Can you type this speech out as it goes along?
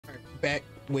back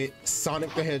with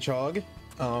Sonic the Hedgehog.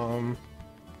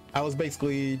 I was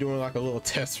basically doing like a little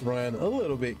test run, a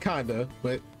little bit, kinda,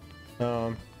 but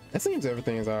it seems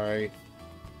everything is all right.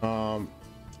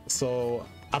 So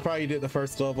I probably did the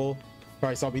first level.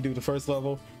 Probably saw me do the first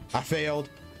level. I failed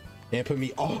and put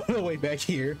me all the way back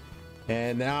here,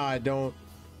 and now I don't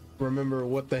remember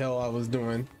what the hell I was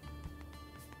doing.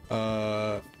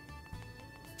 Fuck,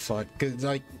 cause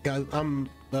like, guys, I'm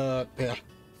yeah,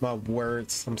 my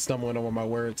words. I'm stumbling over my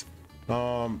words.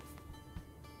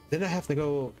 Then I have to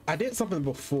go. I did something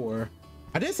before.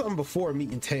 I did something before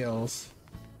meeting Tails.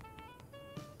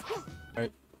 All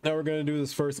right, now we're gonna do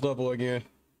this first level again,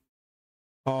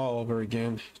 all over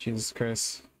again. Jesus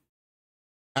Christ.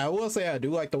 I will say I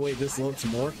do like the way this looks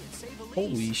more.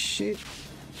 Holy shit.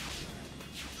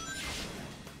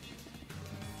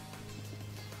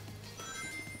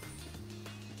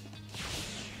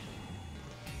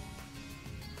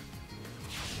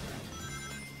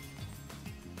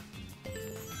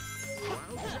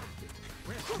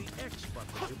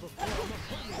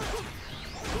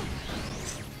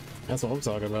 That's what I'm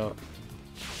talking about.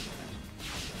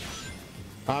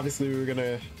 Obviously, we're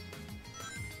gonna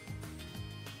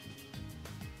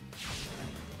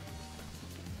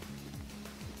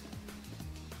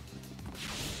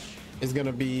it's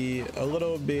gonna be a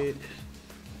little bit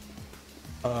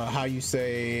how you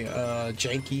say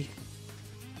janky.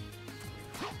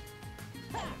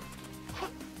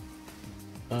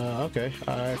 Okay,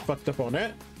 I fucked up on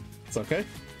that. It's okay.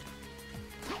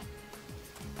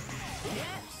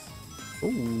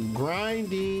 Ooh,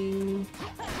 grinding.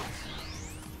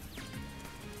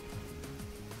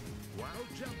 While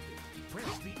jumping,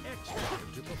 press the X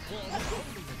button to perform a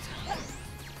holding attack.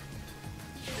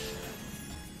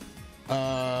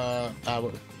 I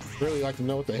would really like to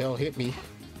know what the hell hit me.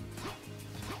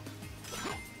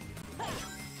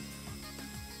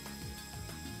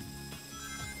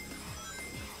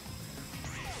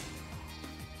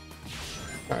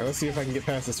 All right, let's see if I can get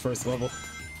past this first level.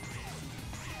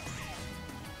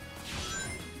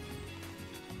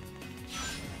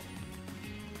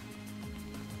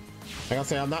 Like I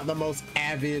say, I'm not the most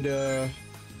avid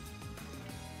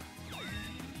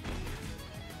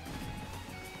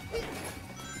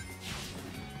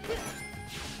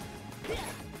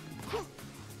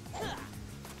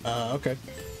okay,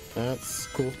 that's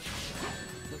cool.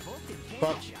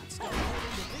 Fuck.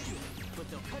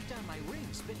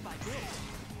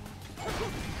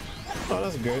 Oh,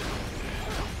 that's good.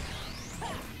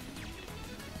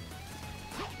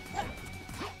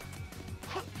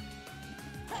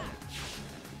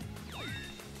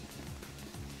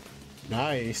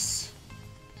 Nice.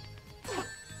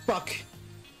 Fuck.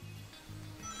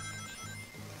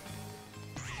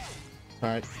 All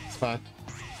right, it's fine.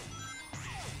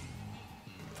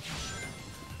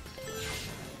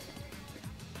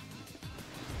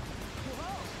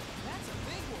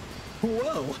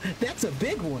 Whoa, that's a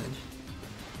big one.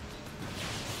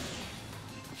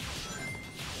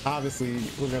 Obviously,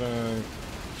 we're gonna.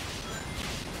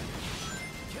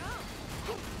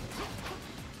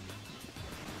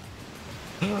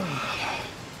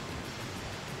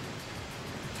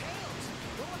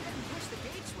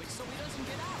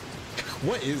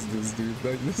 What is this, dude?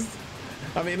 Like this,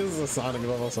 I mean, this is a Sonic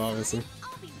level, so obviously.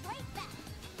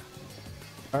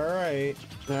 All right,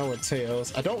 now with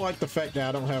Tails. I don't like the fact that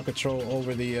I don't have control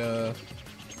over the. While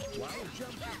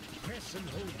jumping, press and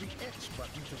hold the X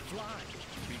button to fly.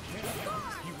 Be careful,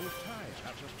 you will tire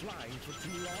after flying for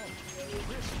too long.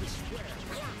 Press the square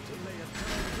button to lay a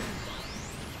dummy ring bomb.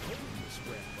 Hold the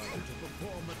square button to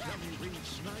perform a dummy ring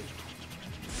snipe.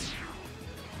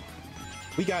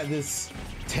 We got this,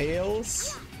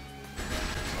 Tails.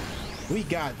 We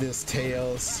got this,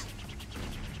 Tails.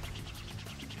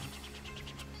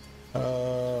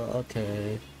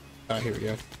 Okay. Here we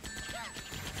go.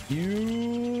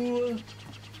 You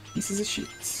pieces of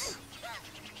shit.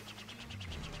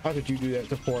 How could you do that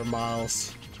to poor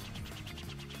Miles?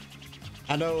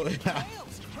 I know.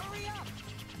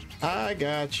 I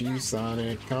got you,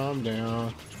 Sonic. Calm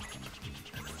down.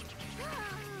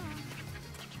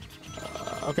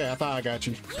 Okay, I thought I got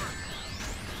you.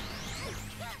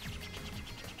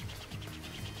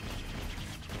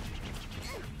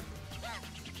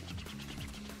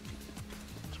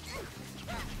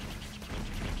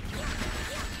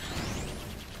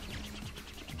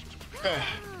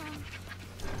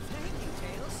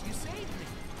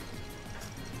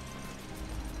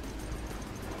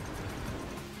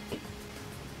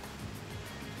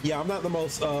 Yeah, I'm not the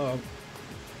most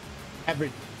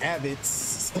avid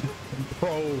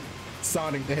pro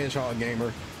Sonic the Hedgehog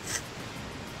gamer.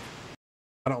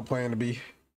 I don't plan to be.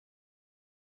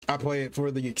 I play it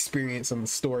for the experience and the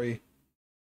story.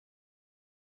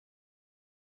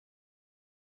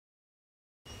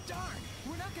 Darn,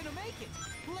 we're not gonna make it.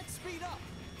 Let's speed up.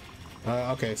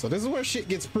 Okay, so this is where shit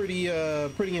gets pretty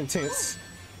intense.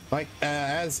 Like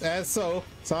as so,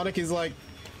 Sonic is like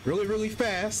really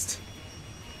fast.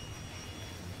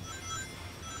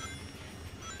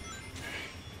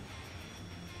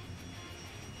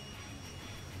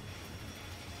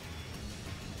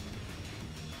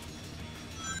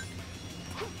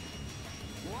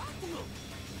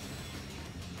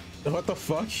 What the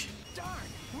fuck? Darn,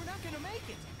 we're not gonna make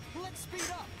it. Let's speed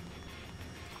up.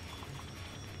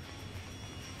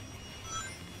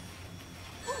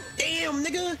 Damn,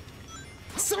 nigga!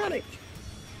 Sonic!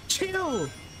 Chill!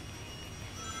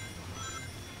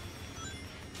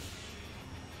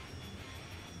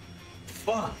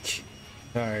 Fuck!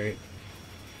 Alright.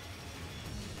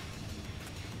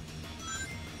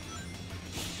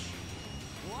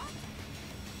 What?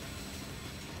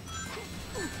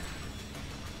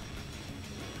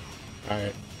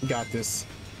 Alright, got this.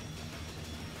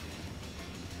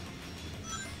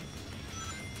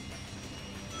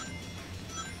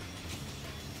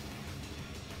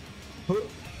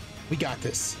 We got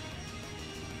this.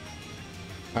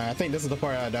 Alright, I think this is the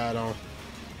part I died on.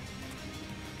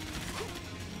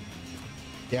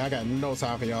 Yeah, I got no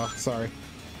time for y'all. Sorry.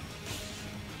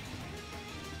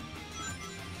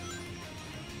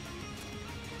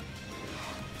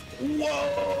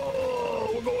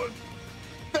 Whoa! We're going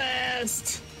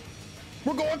fast!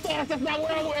 We're going fast! That's not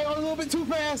where I went. A little bit too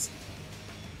fast!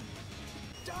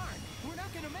 Darn, we're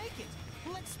not gonna make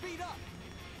it. Let's speed up.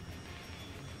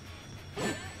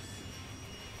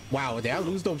 Wow, did I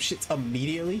lose those shits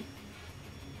immediately?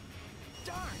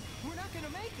 Darn, we're not gonna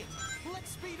make it.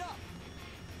 Let's speed up.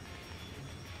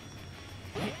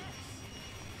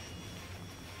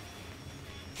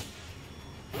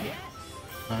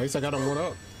 At least I got him one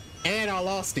up. And I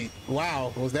lost it.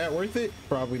 Wow, was that worth it?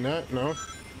 Probably not, no.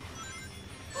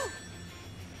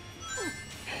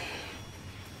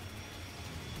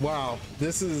 Wow,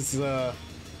 this is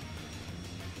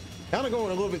kind of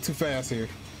going a little bit too fast here.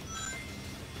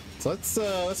 So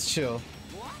let's chill.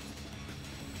 What?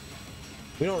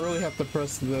 We don't really have to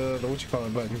press the what you call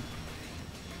it button.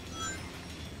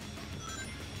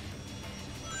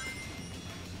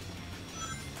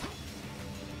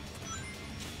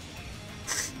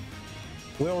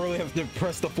 We don't really have to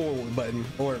press the forward button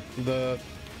or the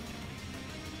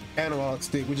analog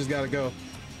stick. We just gotta go.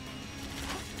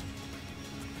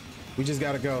 We just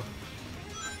gotta go.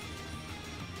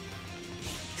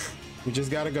 We just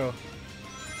gotta go.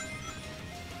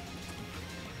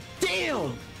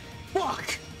 Damn!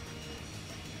 Fuck!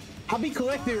 I'll be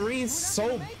collecting rings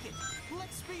so. Make it.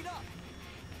 Let's speed up.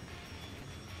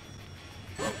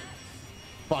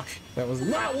 Fuck! That was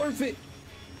not worth it.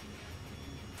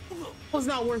 Was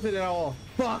not worth it at all.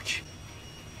 Fuck!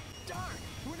 Darn,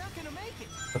 we're not gonna make it.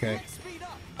 Okay. Let's speed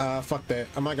up. Fuck that.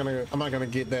 I'm not gonna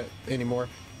get that anymore.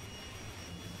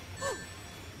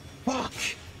 Fuck!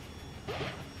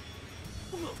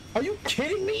 Are you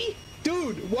kidding me?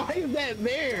 Dude, why is that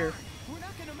there? We're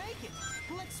not gonna make it.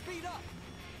 Let's speed up.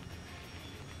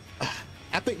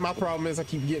 I think my problem is I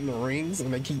keep getting the rings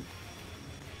and they keep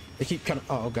kind of,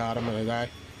 oh god, I'm gonna die.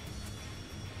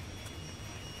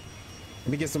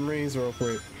 Let me get some rings real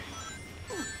quick.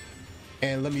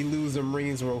 And let me lose some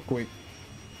rings real quick.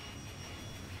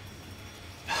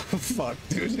 Fuck,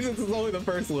 dude, this is only the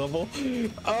first level.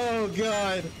 Oh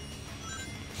god.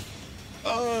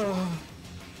 Oh.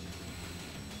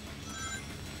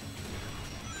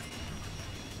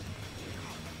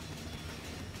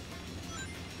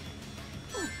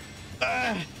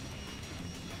 Ah.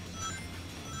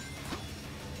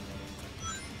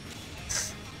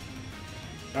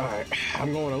 All right,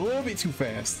 I'm going a little bit too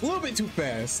fast. A little bit too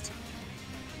fast.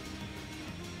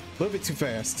 A little bit too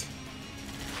fast.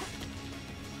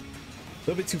 A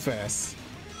little bit too fast.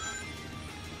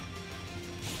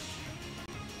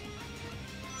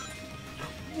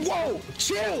 Whoa!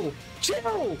 Chill!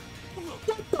 Chill!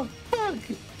 What the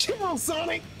fuck? Chill,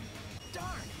 Sonic! Darn,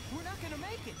 we're not gonna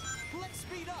make it. Let's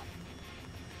speed up.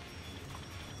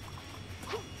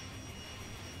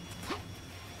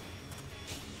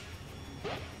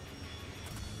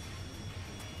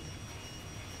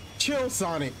 Chill,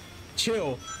 Sonic.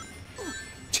 Chill.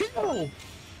 Chill!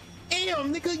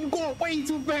 Damn, nigga, you going way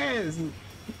too fast.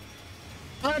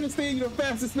 I understand you're the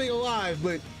fastest thing alive,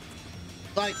 but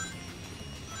like,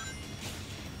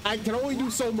 I can only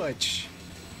do so much.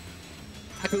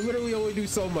 I can literally only do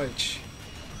so much.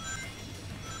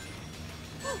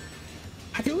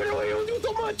 I can literally only do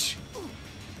so much.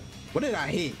 What did I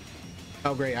hit?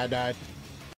 Oh great, I died.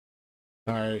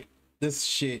 All right, this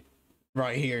shit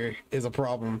right here is a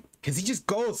problem because he just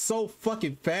goes so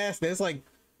fucking fast that it's like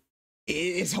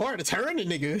it's hard to turn the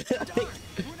nigga. Darn,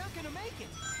 we're not gonna make it.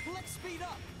 Let's speed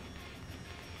up.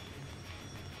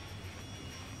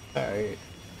 All right,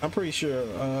 I'm pretty sure.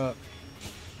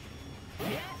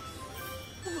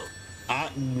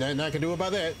 Nothing I can do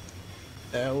about that.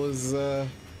 That was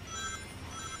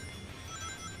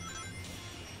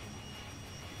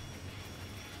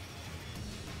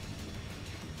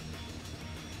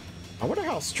I wonder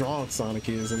how strong Sonic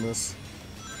is in this.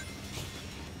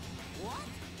 What?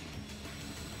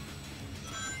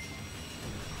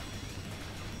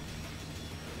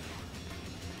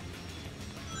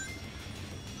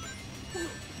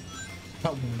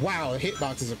 Oh, wow,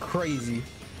 hitboxes are crazy.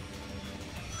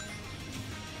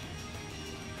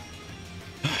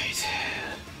 All right,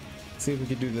 see if we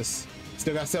can do this.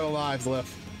 Still got 7 lives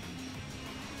left.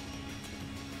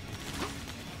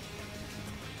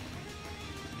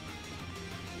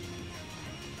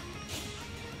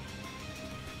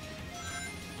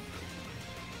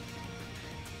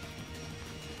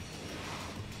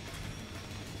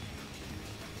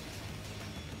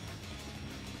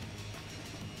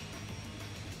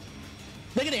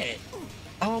 Look at it.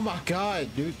 Oh my god,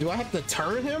 dude. Do I have to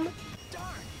turn him? Darn,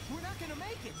 we're not gonna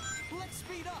make it. Let's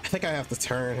speed up. I think I have to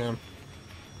turn him.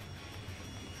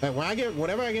 Like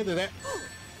whenever I get to that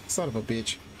son of a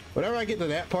bitch. Whenever I get to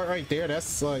that part right there,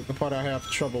 that's like the part I have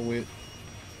trouble with.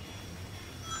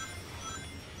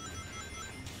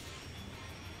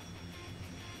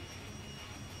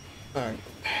 Alright.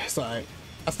 It's alright.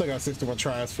 I still got 61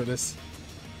 tries for this.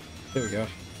 There we go.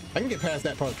 I can get past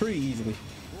that part pretty easily.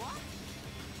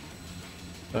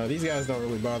 These guys don't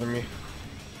really bother me.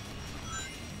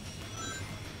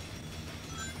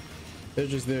 They're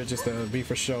just there just to be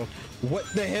for show. What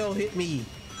the hell hit me?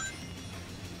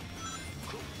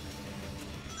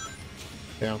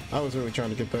 Yeah, I was really trying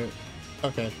to get that.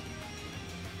 Okay.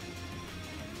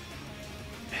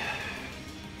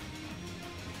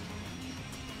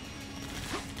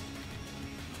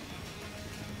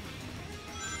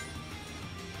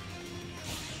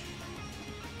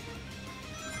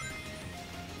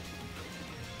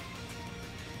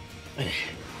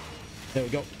 There we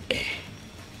go.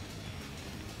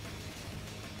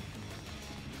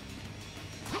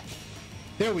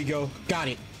 There we go. Got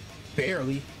it.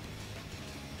 Barely.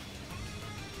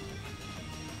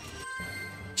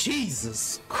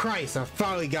 Jesus Christ, I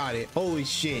finally got it. Holy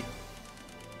shit.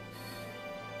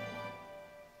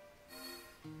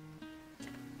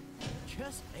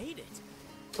 Just made it.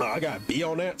 Oh, I got a B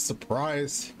on that.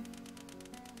 Surprise.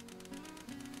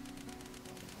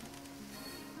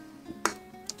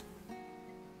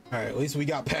 All right, at least we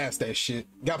got past that shit.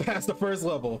 Got past the first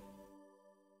level.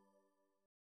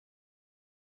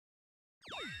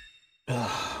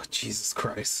 Oh, Jesus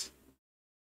Christ.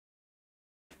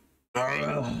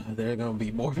 There are gonna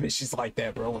be more missions like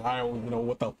that, bro. I don't even know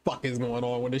what the fuck is going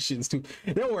on when this shit's too.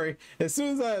 Don't worry. As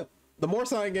soon as the more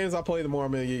Sonic games I play, the more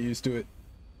I'm gonna get used to it.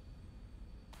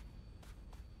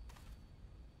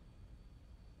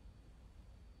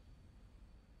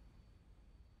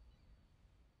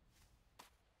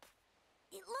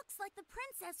 It looks like the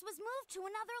princess was moved to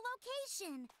another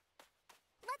location.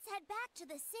 Let's head back to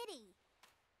the city.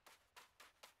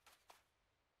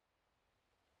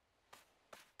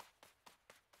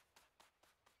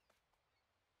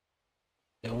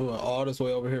 And we went all this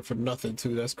way over here for nothing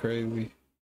too. That's crazy.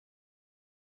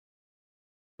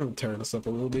 I'm gonna turn this up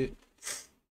a little bit.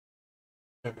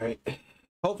 All right.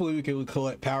 Hopefully we can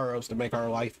collect power-ups to make our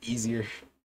life easier.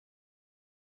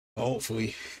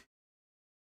 Hopefully.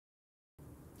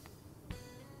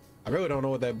 I really don't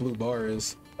know what that blue bar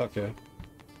is. Okay.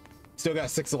 Still got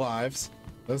 6 lives.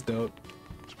 That's dope.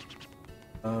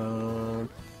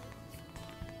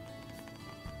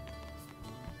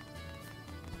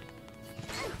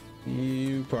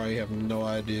 You probably have no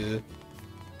idea.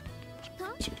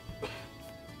 Huh?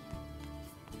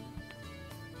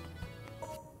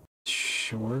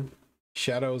 Sure.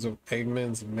 Shadows of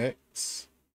Eggman's mix.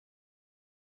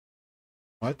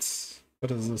 What?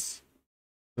 What is this?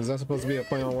 Is that supposed to be a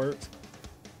play on words?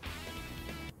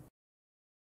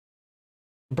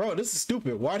 Bro, this is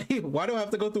stupid. Why do I have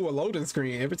to go through a loading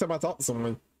screen every time I talk to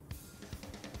someone?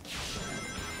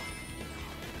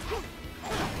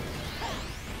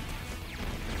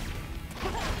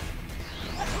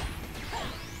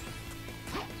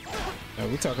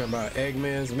 We talking about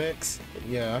Eggman's mix?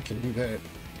 Yeah, I can do that.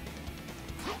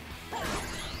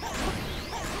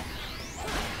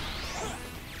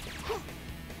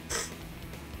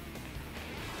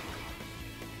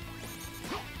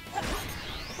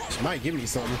 She might give me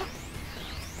something.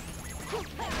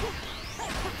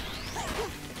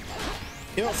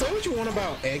 You know, say what you want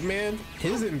about Eggman,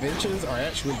 his inventions are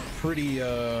actually pretty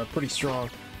strong,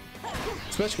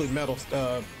 especially Metal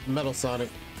Sonic.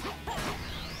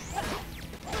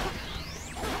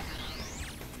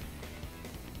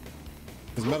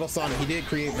 Because Metal Sonic, he did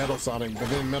create Metal Sonic, but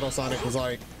then Metal Sonic was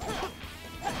like,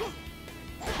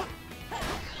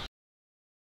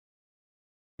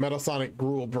 Metal Sonic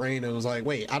grew a brain and was like,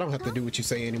 wait, I don't have to do what you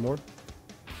say anymore.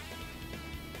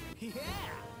 Yeah.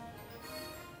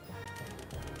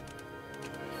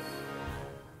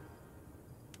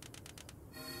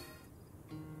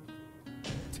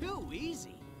 Too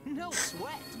easy. No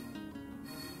sweat.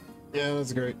 Yeah,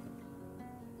 that's great.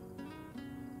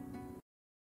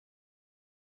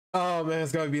 Oh man,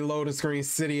 it's gonna be loading screen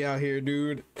city out here,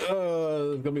 dude. It's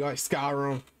gonna be like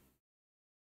Skyrim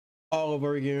all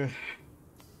over again.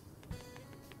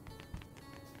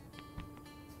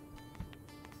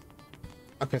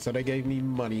 Okay, so they gave me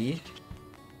money.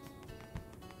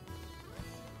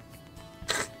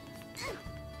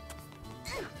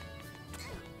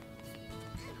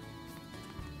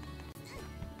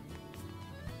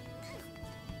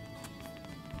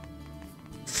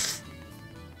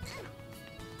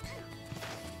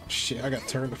 Shit, I got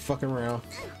turned the fucking around.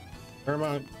 Where am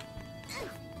I?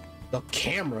 The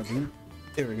camera, dude.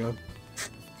 There we go.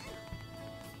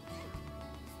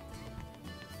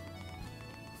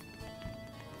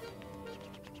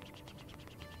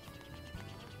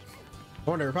 I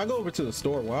wonder if I go over to the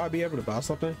store, will I be able to buy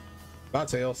something? Buy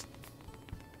Tails.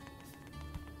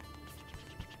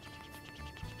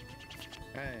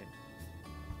 Hey.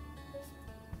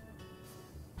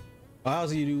 How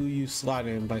do you use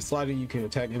sliding? By sliding, you can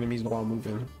attack enemies while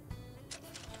moving.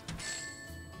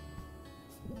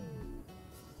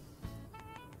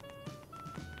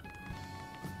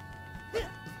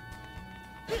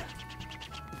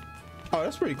 Oh,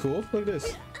 that's pretty cool. Look at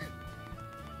this.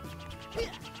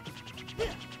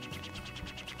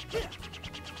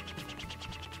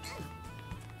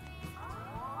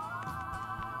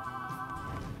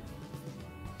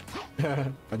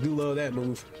 I do love that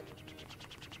move.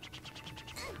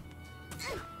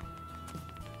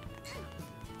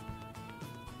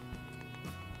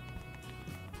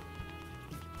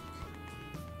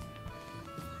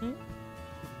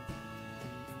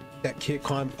 That kid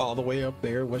climbed all the way up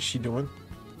there. What's she doing?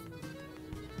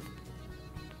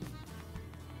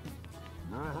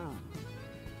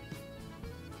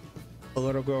 A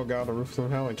little girl got on the roof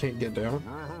somehow and can't get down.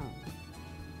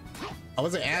 I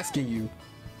wasn't asking you.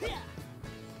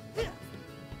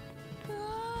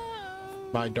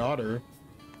 My daughter.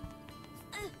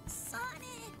 Sonic!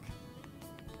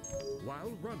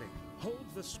 While running, hold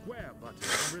the square button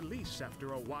and release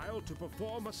after a while to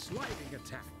perform a sliding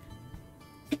attack.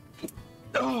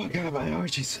 Oh god, my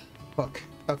allergies. Fuck.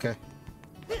 Okay.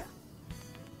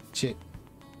 Shit.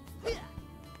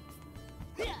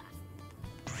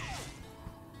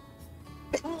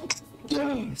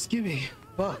 Excuse me.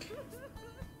 Fuck.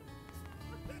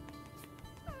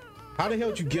 How the hell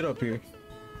did you get up here?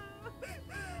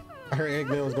 I heard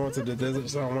Eggman was going to the desert,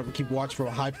 so I want to keep watch from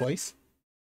a high place.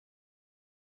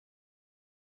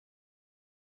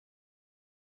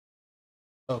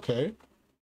 Okay.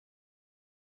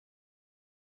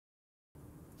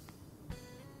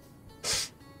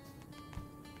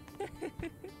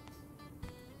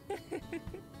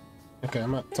 Okay,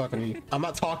 I'm not talking to you. I'm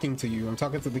not talking to you. I'm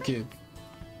talking to the kid.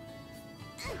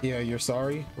 Yeah, you're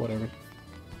sorry? Whatever.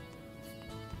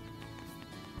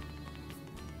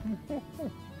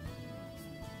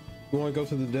 You want to go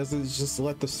to the desert? Just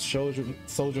let the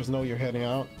soldiers know you're heading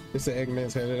out. It's the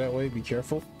Eggman's headed that way. Be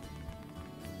careful.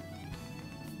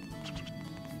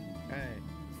 Hey.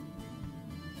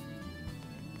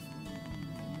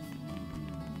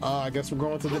 I guess we're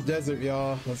going to the desert,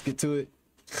 y'all. Let's get to it.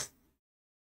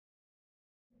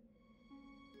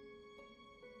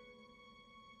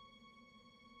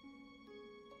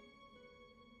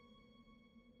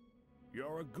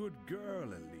 You're a good girl,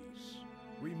 Elise.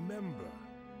 Remember,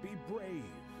 be brave.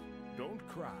 Don't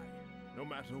cry, no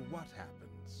matter what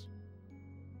happens.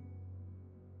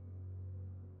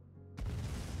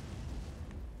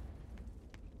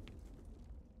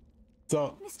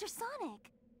 So, Mr.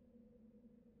 Sonic!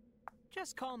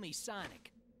 Just call me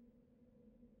Sonic.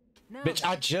 No. bitch,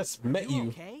 I just met you.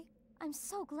 Okay? I'm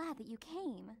so glad that you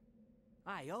came.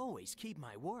 I always keep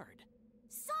my word.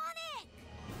 Sonic!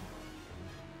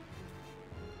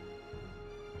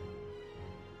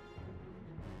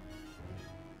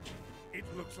 It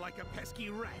looks like a pesky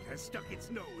rat has stuck its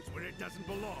nose where it doesn't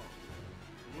belong.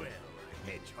 Well, a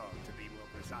hedgehog to be more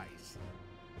precise.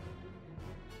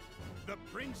 The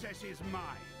princess is mine.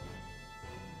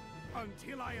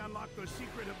 until I unlock the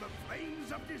secret of the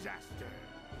flames of disaster.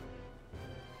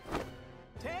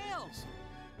 Tails!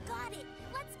 Got it.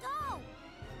 Let's go.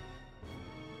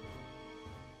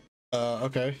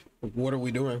 Okay. What are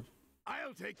we doing?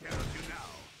 I'll take care of you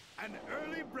now. An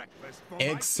early breakfast for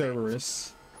Egg my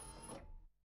Cerberus.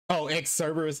 Oh, Egg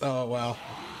Cerberus. Oh, wow.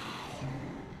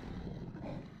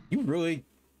 You really...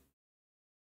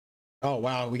 Oh,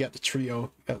 wow. We got the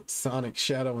trio. Got Sonic,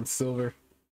 Shadow, and Silver.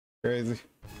 Crazy.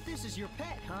 This is your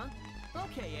pet, huh?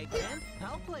 Okay, Eggman.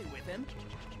 I'll play with him.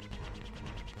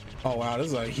 Oh, wow. This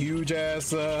is a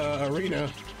huge-ass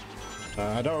arena.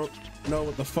 I don't know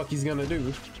what the fuck he's gonna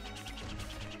do.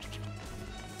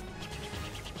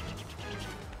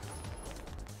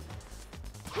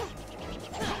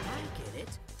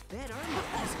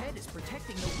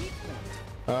 Protecting the weak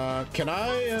point. Can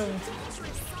I, Dangerous,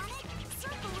 Sonic.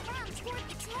 Circle around toward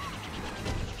the top.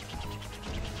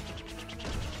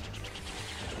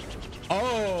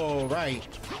 Oh, right.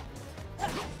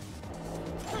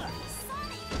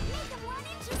 Sonic, make him run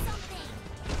into something.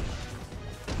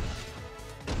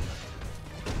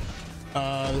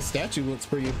 The statue looks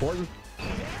pretty important. I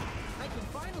can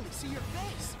finally see your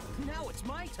face. Now it's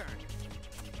my turn.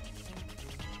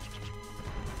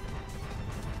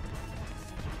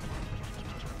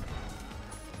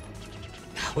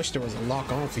 I wish there was a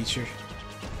lock-on feature.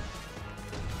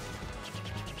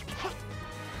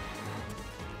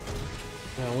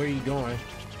 Now, where are you going?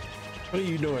 What are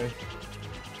you doing?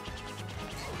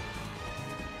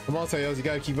 Come on, Tails, you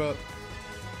gotta keep up.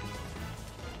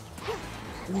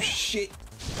 Oh shit!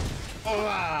 Oh,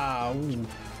 wow! Ooh.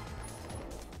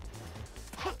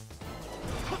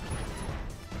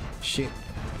 Shit!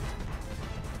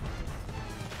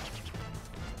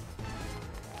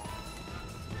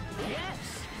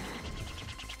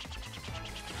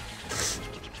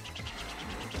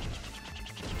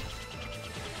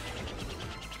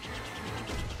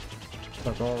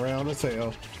 I'll go around the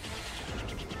tail.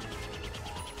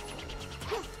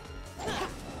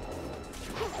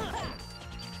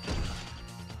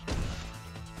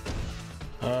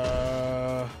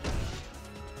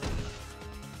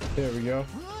 There we go.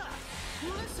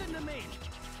 Listen to me.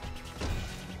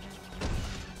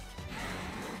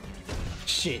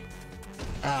 Shit.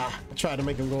 I tried to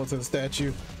make him go into the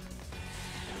statue.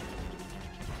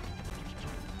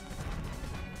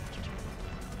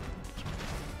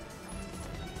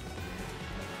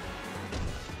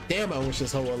 Damn, I wish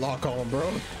this whole would lock on,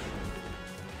 bro.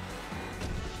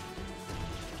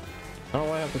 I don't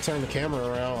want to have to turn the camera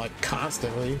around like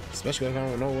constantly, especially if I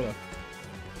don't know what a...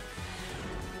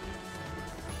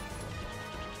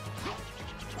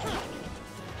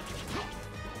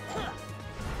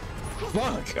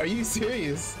 Fuck, are you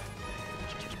serious?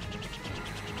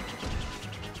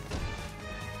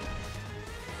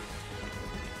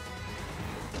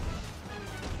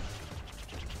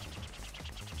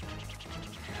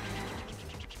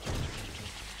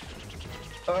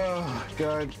 Oh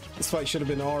god, this fight should have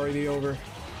been already over.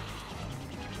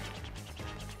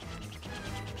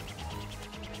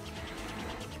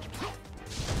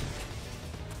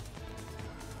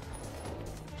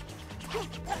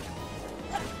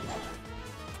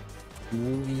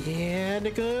 Yeah,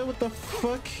 nigga, what the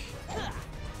fuck?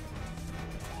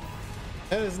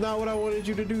 That is not what I wanted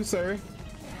you to do, sir.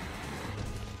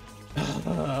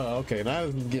 Okay, now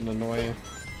it's getting annoying.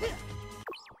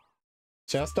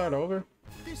 Should I start over?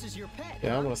 This is your pet.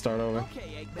 Yeah, I'm gonna start over.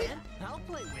 Okay, Eggman. I'll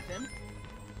play with him.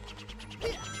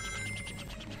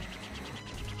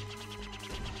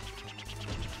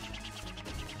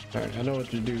 Alright, I know what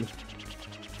to do.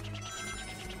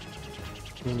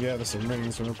 Let me gather some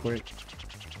rings real quick.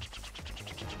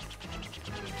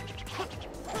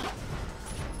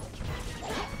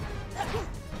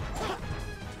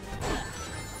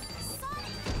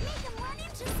 Sonic, make him run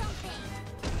into something.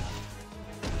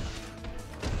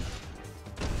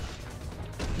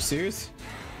 You serious?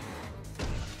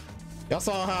 Y'all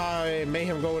saw how I made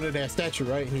him go into that statue,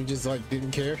 right? He just like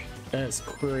didn't care. That's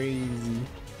crazy.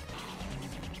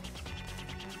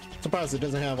 Surprised it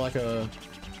doesn't have like a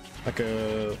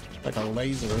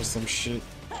laser or some shit.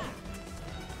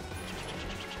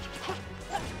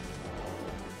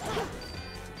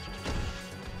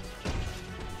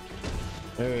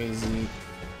 Where is he?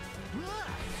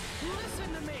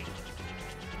 Listen to me.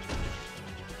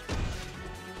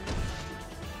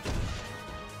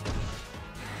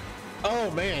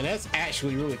 Oh man, that's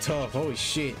actually really tough. Holy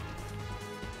shit.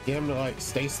 Get him to like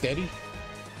stay steady.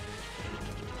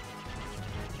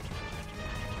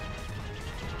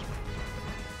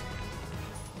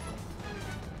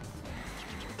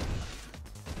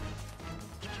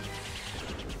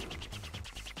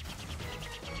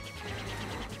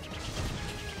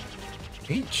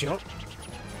 He jumped.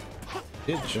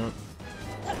 Did jump.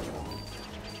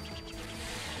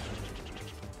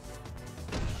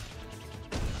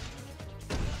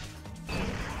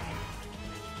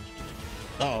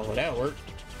 Oh, that worked.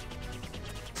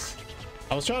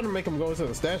 I was trying to make him go to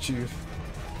the statue.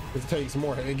 It takes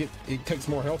more. It takes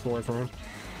more health away from him.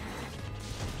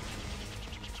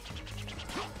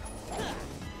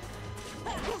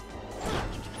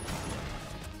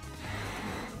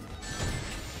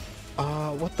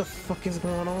 What the fuck is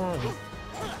going on?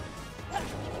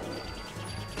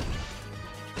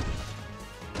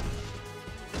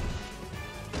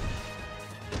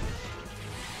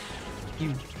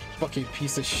 You fucking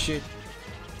piece of shit.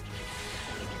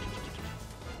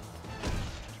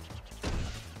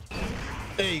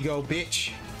 There you go,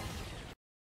 bitch.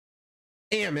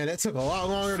 Damn, man, that took a lot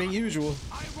longer than usual.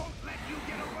 I won't let you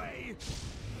get away.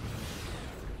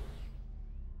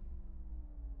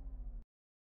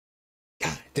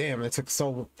 God damn, it took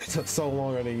so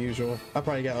longer than usual. I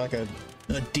probably got like a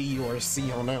D or a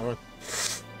C on that one.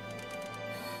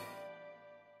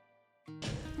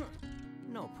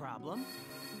 No problem.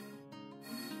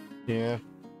 Yeah,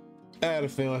 I had a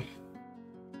feeling.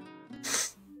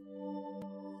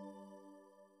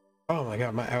 Oh my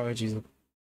god, my allergies are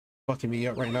fucking me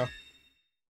up right now.